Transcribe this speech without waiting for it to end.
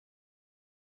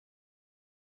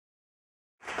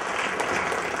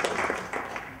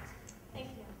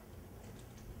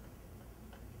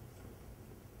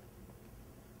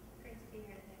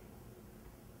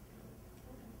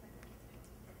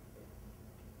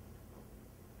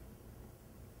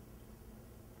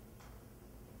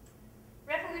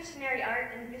Evolutionary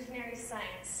art and visionary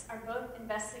science are both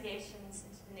investigations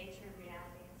into the nature of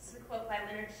reality. This is a quote by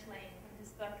Leonard Shlain from his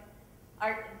book,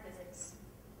 Art and Physics.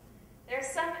 There are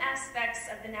some aspects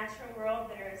of the natural world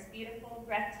that are as beautiful,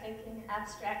 breathtaking,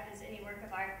 abstract as any work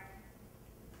of art.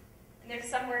 And there are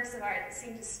some works of art that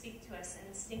seem to speak to us in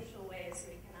instinctual ways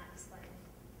we cannot explain.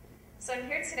 So I'm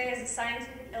here today as a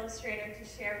scientific illustrator to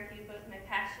share with you both my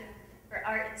passion for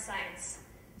art and science,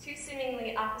 two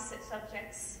seemingly opposite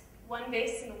subjects, one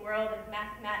based in the world of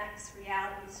mathematics,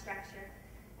 reality, structure,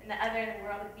 and the other in the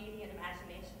world of beauty and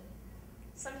imagination.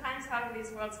 Sometimes, however, these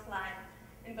worlds collide,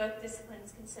 and both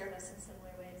disciplines can serve us in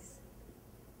similar ways.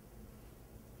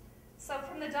 So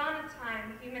from the dawn of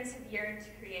time, humans have yearned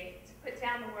to create, to put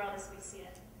down the world as we see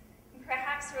it. And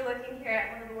perhaps we're looking here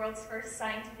at one of the world's first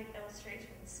scientific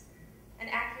illustrations, an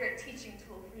accurate teaching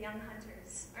tool for young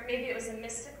hunters, or maybe it was a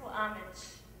mystical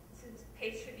homage to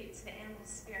pay tribute to the animal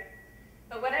spirit.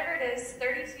 But whatever it is,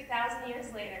 32,000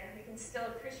 years later, we can still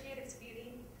appreciate its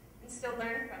beauty and still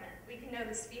learn from it. We can know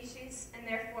the species and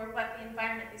therefore what the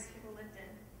environment these people lived in.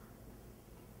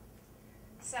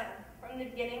 So, from the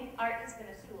beginning, art has been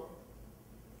a tool.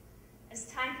 As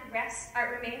time progressed,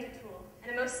 art remained a tool.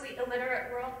 In a mostly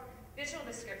illiterate world, visual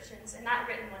descriptions and not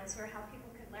written ones were how people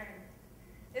could learn.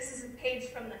 This is a page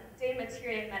from the De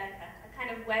Materia Medica, a kind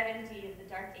of WebMD of the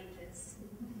Dark Ages.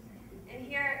 And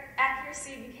here,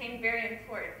 accuracy became very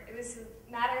important. It was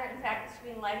a matter, in fact,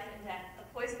 between life and death, a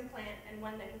poison plant and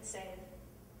one that could save.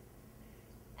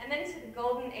 And then to the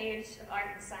golden age of art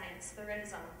and science, the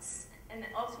Renaissance, and the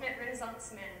ultimate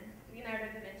Renaissance man, Leonardo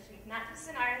da Vinci, not just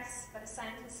an artist, but a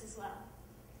scientist as well.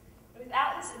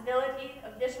 Without his ability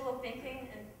of visual thinking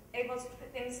and able to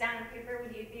put things down on paper,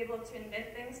 would he be able to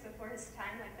invent things before his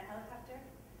time, like the helicopter?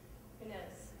 Who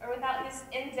knows? Or without his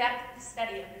in-depth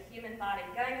study of the human body,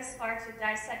 going as far to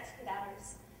dissect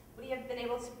cadavers, would he have been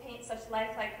able to paint such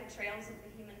lifelike portrayals of the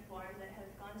human form that have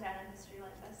gone down in history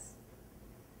like this?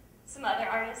 Some other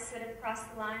artists that have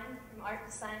crossed the line from art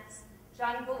to science,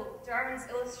 John Gould, Darwin's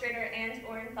illustrator and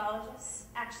ornithologist,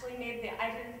 actually made the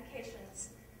identifications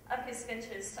of his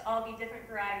finches to all be different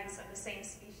varieties of the same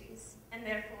species, and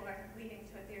therefore leading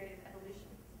to a theory of evolution.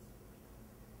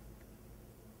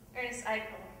 Ernest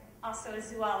Eichel, also a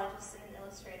zoologist and an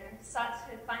illustrator, sought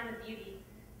to find the beauty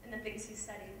in the things he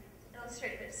studied, to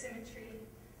illustrate their symmetry,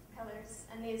 colors,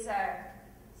 and these are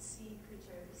sea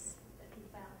creatures that he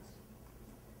found.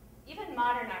 Even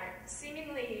modern art,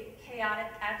 seemingly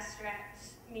chaotic, abstract,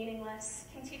 meaningless,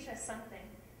 can teach us something,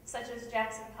 such as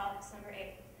Jackson Pollock's No.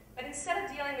 8. But instead of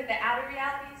dealing with the outer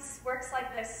realities, works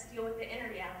like this deal with the inner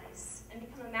realities and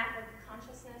become a map of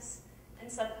consciousness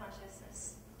and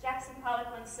subconsciousness. Jackson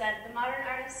Pollock once said, "The modern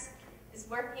artist is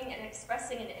working and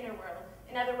expressing an inner world.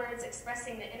 In other words,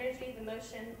 expressing the energy, the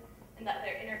motion, and the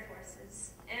other inner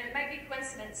forces." And it might be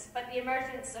coincidence, but the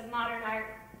emergence of modern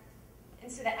art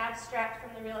into the abstract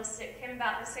from the realistic came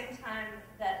about at the same time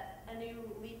that a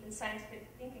new leap in scientific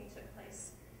thinking took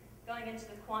place, going into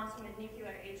the quantum and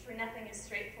nuclear age where nothing is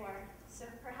straightforward. So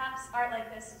perhaps art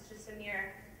like this is just a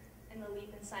mirror in the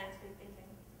leap in scientific thinking.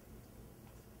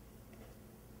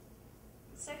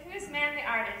 So who is man the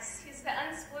artist? He's the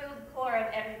unspoiled core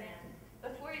of every man.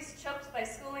 Before he's choked by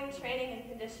schooling, training, and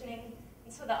conditioning,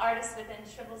 until the artist within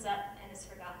shrivels up and is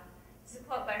forgotten. This is a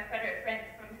quote by Frederick Frank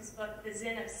from his book, The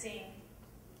Zen of Seeing.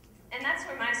 And that's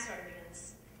where my story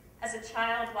begins. As a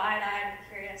child, wide-eyed and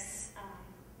curious,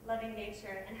 loving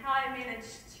nature, and how I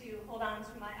managed to hold on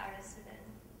to my artist within.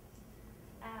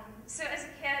 So as a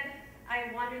kid,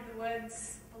 I wandered the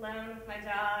woods alone with my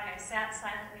dog. I sat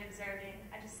silently observing.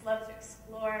 I just loved to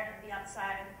explore and be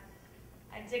outside.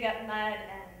 I'd dig up mud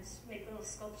and make little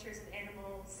sculptures of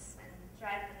animals and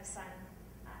dry them in the sun.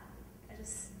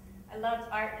 I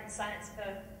loved art and science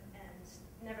both and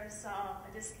never saw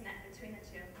a disconnect between the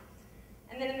two.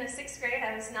 And then in the 6th grade,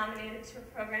 I was nominated to a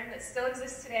program that still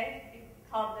exists today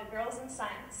called the Girls in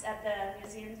Science at the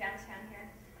museum downtown here.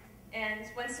 And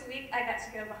once a week, I got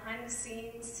to go behind the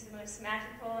scenes to the most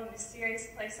magical and mysterious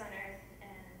place on earth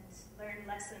and learn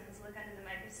lessons, look under the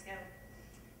microscope.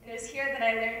 And it was here that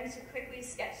I learned to quickly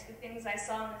sketch the things I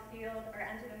saw in the field or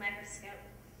under the microscope.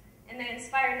 And they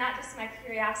inspired not just my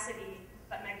curiosity,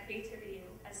 but my creativity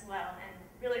as well, and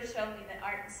really showed me that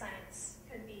art and science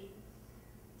could be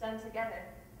done together.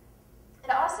 It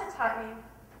also taught me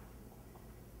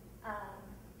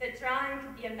that drawing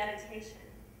could be a meditation.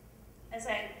 As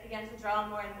I began to draw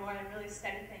more and more and really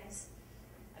study things,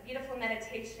 a beautiful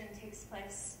meditation takes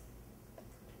place.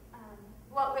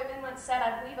 Walt Whitman once said,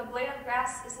 "I believe a blade of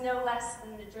grass is no less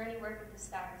than the journey work of the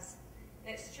stars."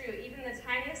 And it's true, even the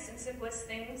tiniest and simplest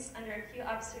things under acute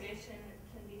observation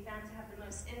can be found to have the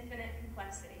most infinite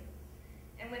complexity.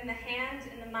 And when the hand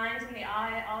and the mind and the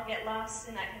eye all get lost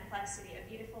in that complexity, a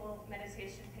beautiful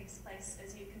meditation takes place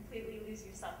as you completely lose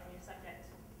yourself in your subject.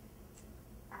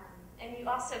 And you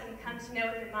also can come to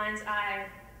know with your mind's eye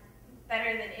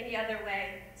better than any other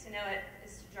way to know it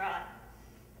is to draw it.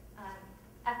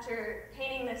 After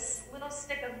painting this little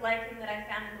stick of lichen that I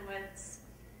found in the woods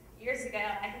years ago,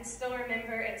 I can still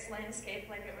remember its landscape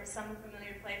like it were some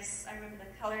familiar place. I remember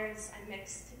the colors I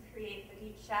mixed to create the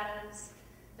deep shadows,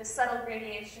 the subtle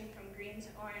gradation from green to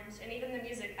orange, and even the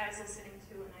music I was listening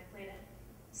to when I played it.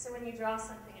 So when you draw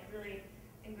something, it really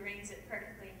ingrains it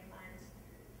perfectly in your mind.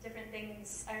 Different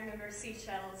things, I remember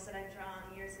seashells that I've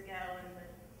drawn years ago and the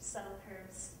subtle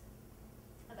curves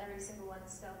of every single one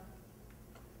still.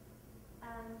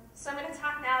 So I'm going to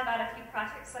talk now about a few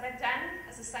projects that I've done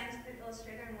as a scientific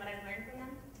illustrator and what I've learned from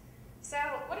them. So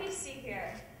what do you see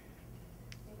here?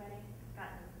 Anybody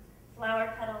gotten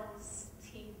flower petals,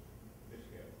 teeth,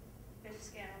 fish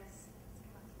scales?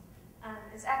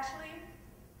 It's actually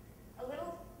a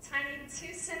little tiny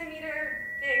 2 centimeter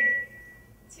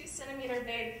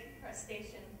big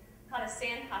crustacean called a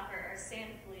sandhopper or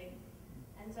sand flea.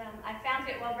 And I found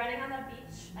it while running on the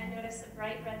beach. I noticed a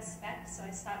bright red speck, so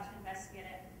I stopped to investigate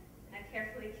it. And I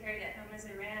carefully carried it home as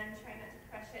I ran, trying not to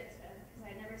crush it, because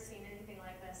I'd never seen anything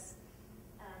like this.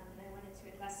 And I wanted to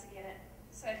investigate it.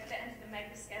 So I put it into the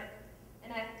microscope, and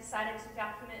I decided to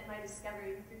document my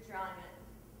discovery through drawing it.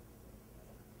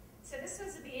 So this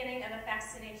was the beginning of a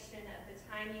fascination of the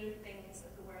tiny things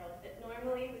of the world that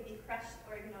normally would be crushed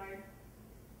or ignored.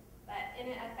 But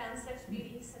in it, I found such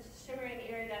beauty, such shimmering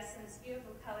iridescence,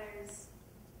 beautiful colors,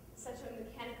 such a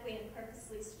mechanically and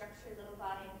purposely structured little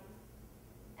body.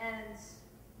 And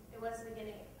it was the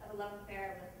beginning of a love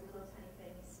affair with little tiny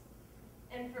things.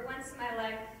 And for once in my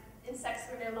life, insects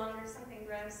were no longer something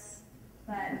gross,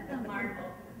 but a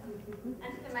marvel.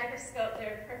 Under the microscope,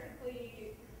 they're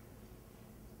perfectly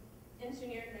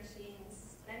engineered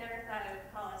machines. I never thought I would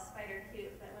call a spider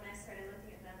cute, but when I started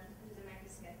looking at them under the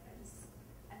microscope,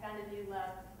 I found a new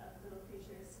love of little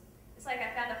creatures. It's like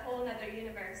I found a whole other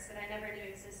universe that I never knew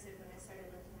existed when I started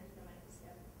looking into the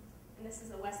microscope. And this is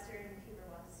a western Cuber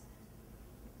wasp.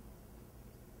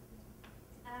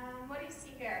 What do you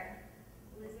see here?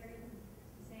 Lizard,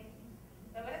 snake.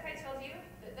 But what if I told you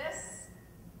that this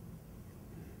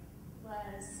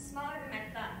was smaller than my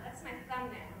thumb? That's my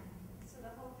thumbnail. So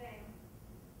the whole thing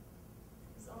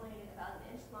is only about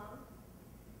 1 inch long.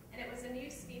 And it was a new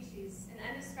species, an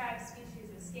undescribed species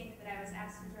of skink that I was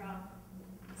asked to draw.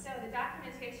 So the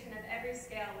documentation of every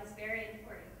scale was very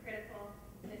important, critical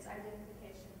in its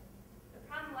identification. The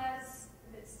problem was,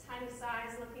 with its tiny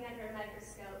size, looking under a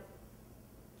microscope,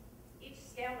 each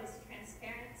scale was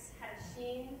transparent, had a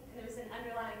sheen, and there was an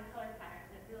underlying color pattern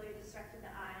that really distracted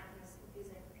the eye and was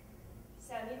confusing.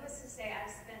 So needless to say, I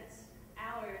spent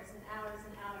hours and hours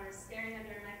and hours staring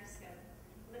under a microscope,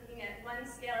 looking at one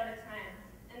scale at a time.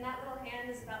 And that little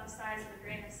hand is about the size of a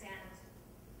grain of sand.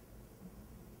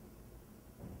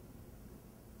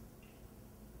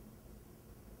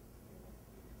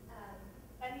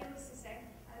 But needless to say,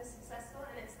 I was successful,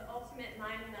 and it's the ultimate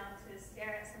mind meld to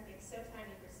stare at something so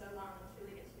tiny for so long and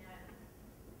truly get to know it.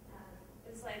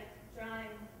 It was like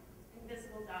drawing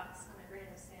invisible dots on a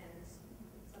grain of sand.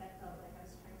 That's what I felt like I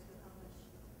was trying to accomplish.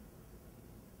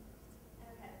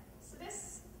 Okay, so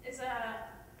this is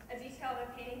a detail of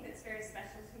a painting that's very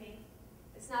special to me.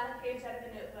 It's not a page out of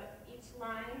a notebook. Each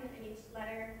line and each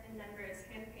letter and number is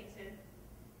hand-painted.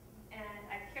 And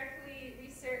I carefully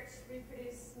researched,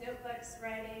 reproduced notebooks,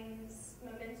 writings,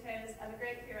 mementos of a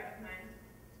great hero of mine,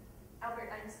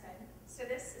 Albert Einstein. So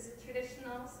this is a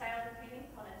traditional style of painting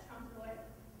called a trompe l'oeil,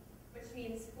 which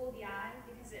means fool the eye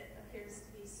because it appears to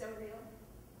be so real.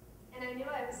 And I knew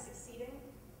I was succeeding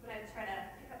when I would try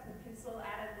to pick up the pencil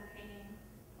out of the painting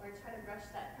or try to brush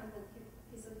that crumpled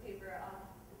piece of paper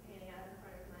off the painting out of the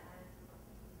corner of my eye.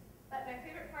 But my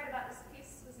favorite part about this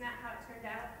piece was not how it turned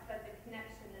out, but the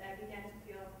connection that I began to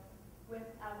feel with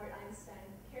Albert Einstein,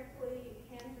 carefully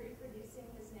hand reproducing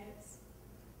his notes.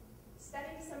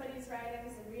 Studying somebody's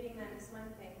writings and reading them is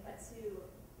one thing, but to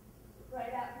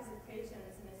write out his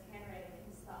equations in his handwriting and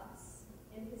his thoughts,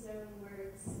 in his own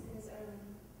words, in his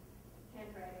own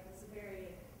handwriting,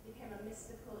 became a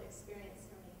mystical experience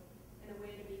for me, and a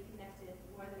way to be connected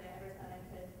more than I ever thought I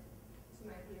could to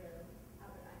my hero,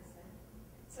 Albert Einstein.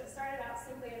 So it started out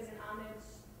simply as an homage,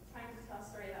 trying to tell a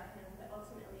story about him, but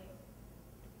ultimately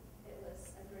it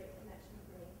was a great connection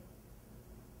for me.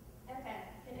 Okay,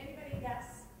 can anybody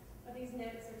guess what these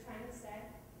notes are trying to say?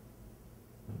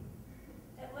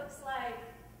 It looks like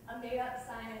a made-up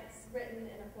science written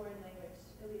in a foreign language,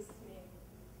 at least to me.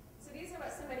 So these are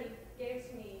what somebody gave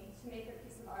to me to make a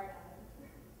piece of art out of.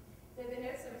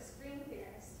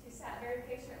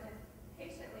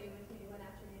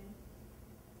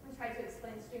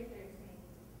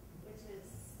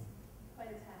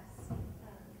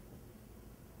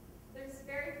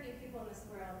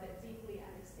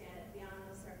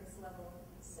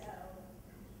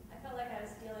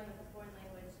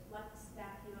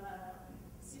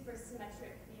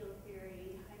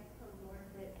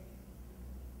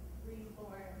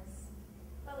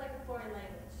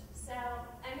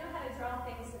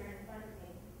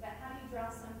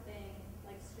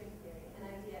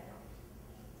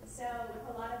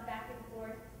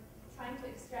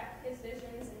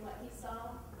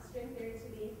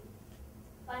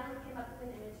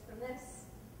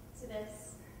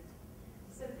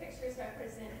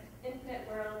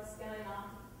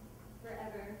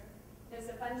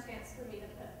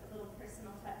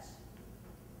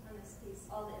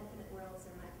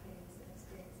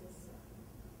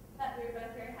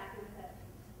 both very happy with it.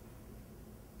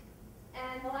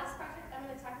 And the last project I'm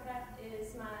going to talk about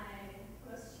is my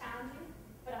most challenging,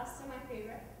 but also my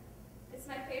favorite. It's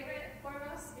my favorite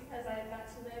foremost because I got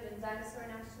to live in Dinosaur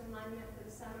National Monument for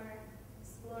the summer,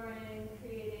 exploring,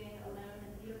 creating alone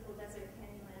in beautiful desert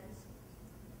canyonland.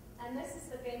 And this is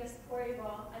the famous quarry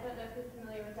wall. I don't know if you're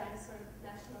familiar with Dinosaur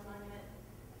National Monument,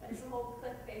 but it's a whole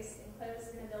cliff face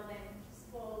enclosed in a building, just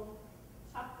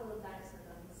chock full of dinosaur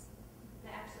bones. And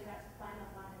I actually got to climb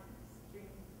up on it. It's a dream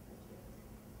come true.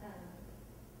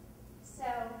 So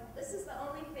this is the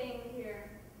only thing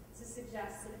here to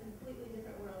suggest that a completely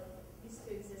different world used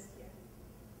to exist here.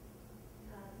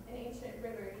 An ancient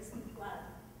river used to flood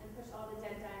and push all the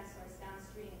dead dinosaurs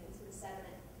downstream into the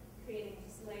sediment, creating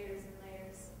just layers and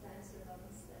layers of dinosaur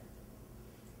bones that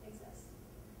exist.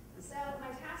 So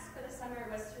my task for the summer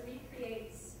was to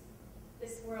recreate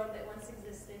this world that once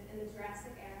existed in the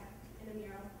Jurassic era in a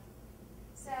mural.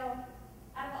 So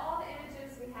out of all the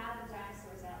images we have of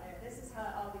dinosaurs out there, this is how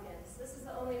it all begins. This is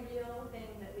the only real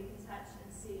thing that we can touch and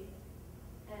see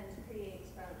and create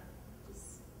from.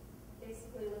 Just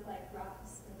basically look like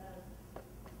rocks and bone.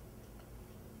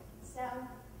 So, to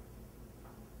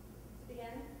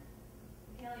begin,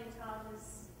 the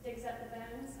paleontologist digs up the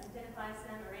bones, identifies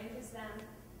them, arranges them,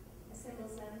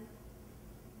 assembles them.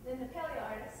 Then the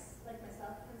paleo-artist, like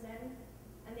myself, comes in,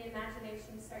 and the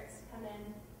imagination starts to come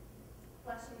in,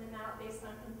 fleshing them out based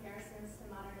on comparisons to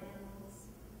modern animals.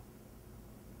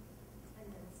 And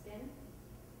then skin.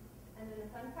 And then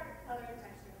the fun part, color and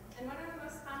texture. And one of the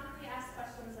most commonly asked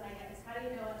questions that I get is, how do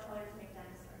you know what color to make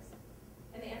dinosaurs?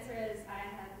 And the answer is, I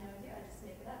have no idea, I just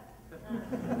make it up. Can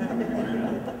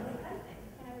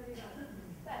never do that.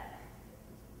 But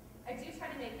I do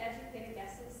try to make educated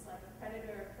guesses, like a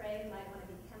predator or prey might want to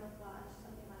be camouflaged,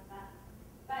 something like that.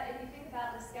 But if you think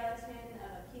about the skeleton of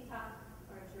a peacock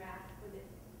or a giraffe,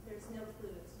 there's no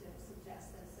clue to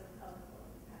suggest that it's so colorful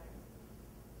and patterned.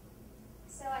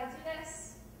 So I do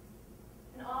this,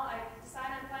 and I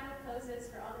decide on final poses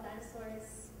for all the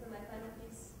dinosaurs for my final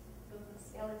piece, both with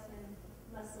skeleton,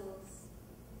 muscles,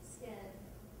 skin,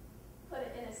 put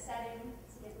it in a setting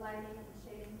to get lighting and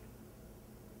shading.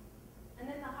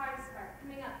 And then the hardest part,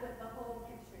 coming up with the whole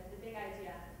picture, the big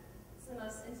idea. It's the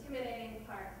most intimidating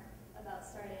part about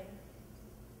starting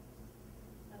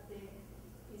a big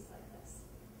piece like this.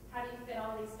 How do you fit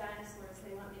all these dinosaurs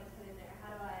they want me to put in there?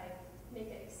 How do I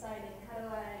make it exciting? How do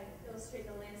I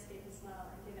illustrate the landscape as well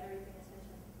and give everything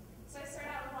attention? So I start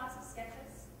out with lots of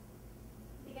sketches.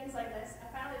 It begins like this.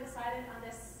 I finally decided on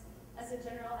this as a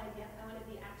general idea. I wanted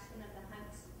the action of the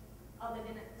hunt. All the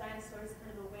dinosaurs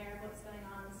kind of aware of what's going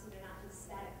on, so they're not just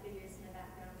static figures in the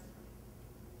background.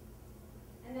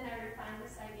 And then I refined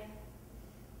this idea.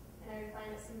 And I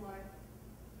refined it some more.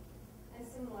 And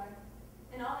some more.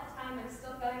 And all the time, I'm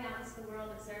still going out into the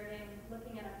world, observing,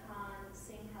 looking at a pond,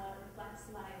 seeing how it reflects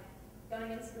light,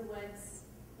 going into the woods,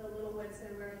 the little woods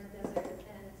that were in the desert,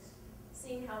 and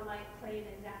seeing how light played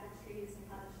in dappled trees and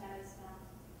how the shadows fell.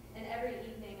 And every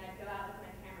evening, I'd go out with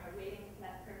my camera, waiting for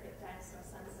that perfect dinosaur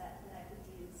sunset that I could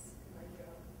use in my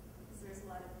mural. Because there's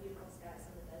a lot of beautiful skies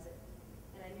in the desert,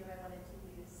 and I knew I wanted to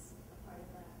use a part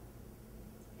of that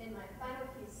in my final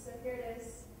piece. So here it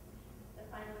is, the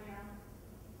final mural.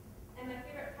 And my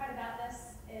favorite part about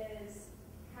this is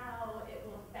how it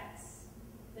will affect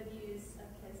the views of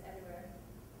kids everywhere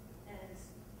and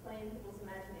play in people's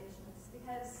imaginations.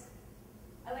 Because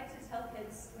I like to tell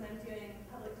kids when I'm doing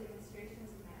public demonstrations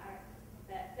of my art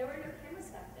that there were no cameras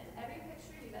back then. Every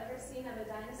picture you've ever seen of a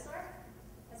dinosaur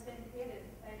has been created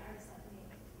by an artist like me.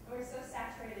 And we're so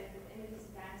saturated with images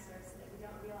of dinosaurs that we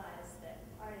don't realize that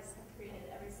artists have created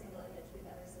every single image we've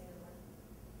ever seen of one.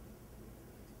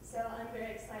 So I'm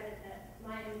very excited that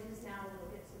my images now will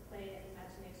get to play in the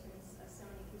imaginations of so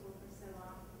many people for so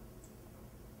long.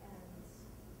 And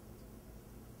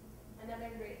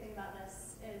another great thing about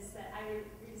this is that I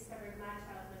rediscovered my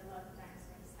childhood love of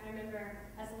dinosaurs. I remember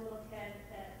as a little kid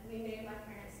that we made my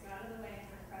parents go out of the way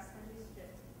on a cross-country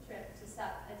trip to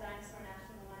stop at Dinosaur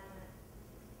National Monument.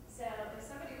 So if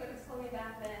somebody would have told me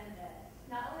back then that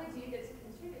not only do you get to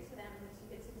contribute to them, but you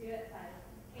get to do it by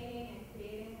painting and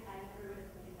creating, I never would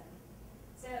have believed them.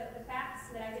 So the fact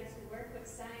that I get to work with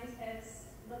scientists,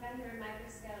 look under a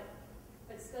microscope,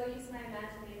 but still use my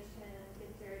imagination, get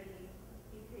dirty,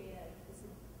 be creative, has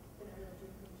been a real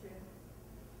dream come true.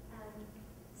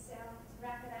 So to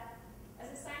wrap it up,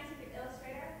 as a scientific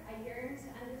illustrator, I yearn to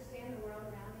understand the world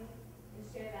around me and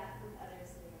share that with others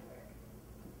through my work.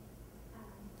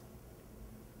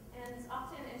 And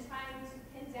often